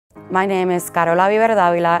My name is Carola Viver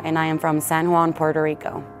Davila and I am from San Juan, Puerto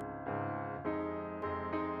Rico.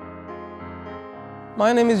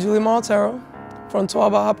 My name is Julie Montero from Toa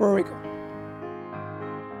Baja, Puerto Rico.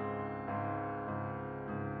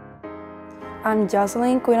 I'm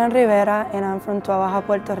Jocelyn Quinan Rivera and I'm from Toa Baja,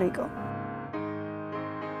 Puerto Rico.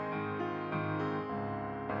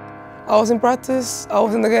 I was in practice, I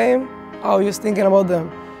was in the game, I was just thinking about them.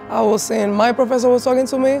 I was saying my professor was talking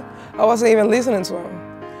to me, I wasn't even listening to him.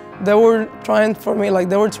 They were trying for me,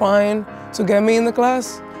 they were trying to get me in the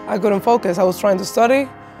class. I couldn't focus. I was trying to study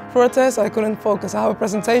for a test, I couldn't focus. I have a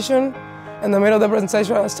presentation, in the middle of the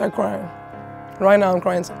presentation I start crying. Right now I'm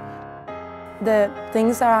crying. The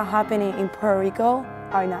things that are happening in Puerto Rico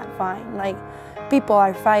are not fine. People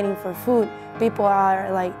are fighting for food, people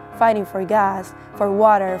are fighting for gas, for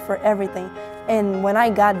water, for everything. And when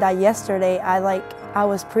I got that yesterday, I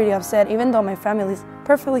was pretty upset, even though my family is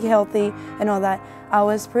perfectly healthy and all that. I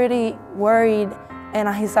was pretty worried and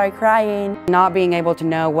I started crying. Not being able to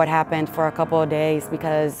know what happened for a couple of days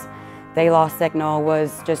because they lost signal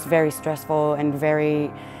was just very stressful and very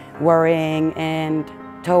worrying. And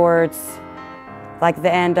towards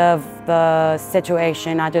the end of the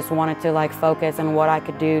situation, I just wanted to focus on what I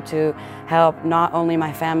could do to help not only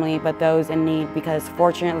my family but those in need, because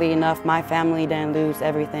fortunately enough my family didn't lose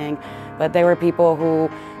everything, but there were people who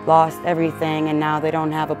lost everything and now they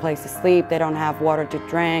don't have a place to sleep, they don't have water to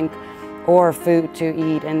drink or food to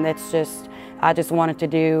eat, and I just wanted to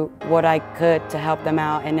do what I could to help them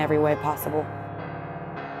out in every way possible.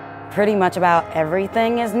 Pretty much about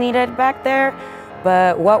everything is needed back there.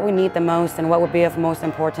 But what we need the most and what would be of most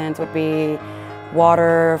importance would be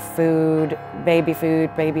water, food, baby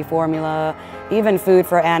formula, even food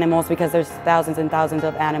for animals because there's thousands and thousands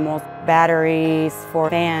of animals, batteries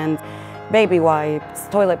for fans, baby wipes,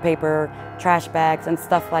 toilet paper, trash bags and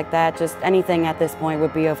stuff like that. Just anything at this point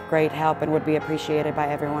would be of great help and would be appreciated by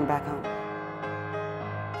everyone back home.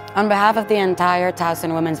 On behalf of the entire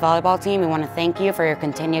Towson women's volleyball team, we want to thank you for your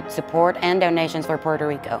continued support and donations for Puerto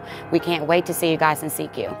Rico. We can't wait to see you guys in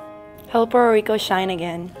CQ. Help Puerto Rico shine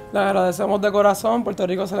again. Le agradecemos de corazón, Puerto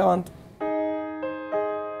Rico se levanta.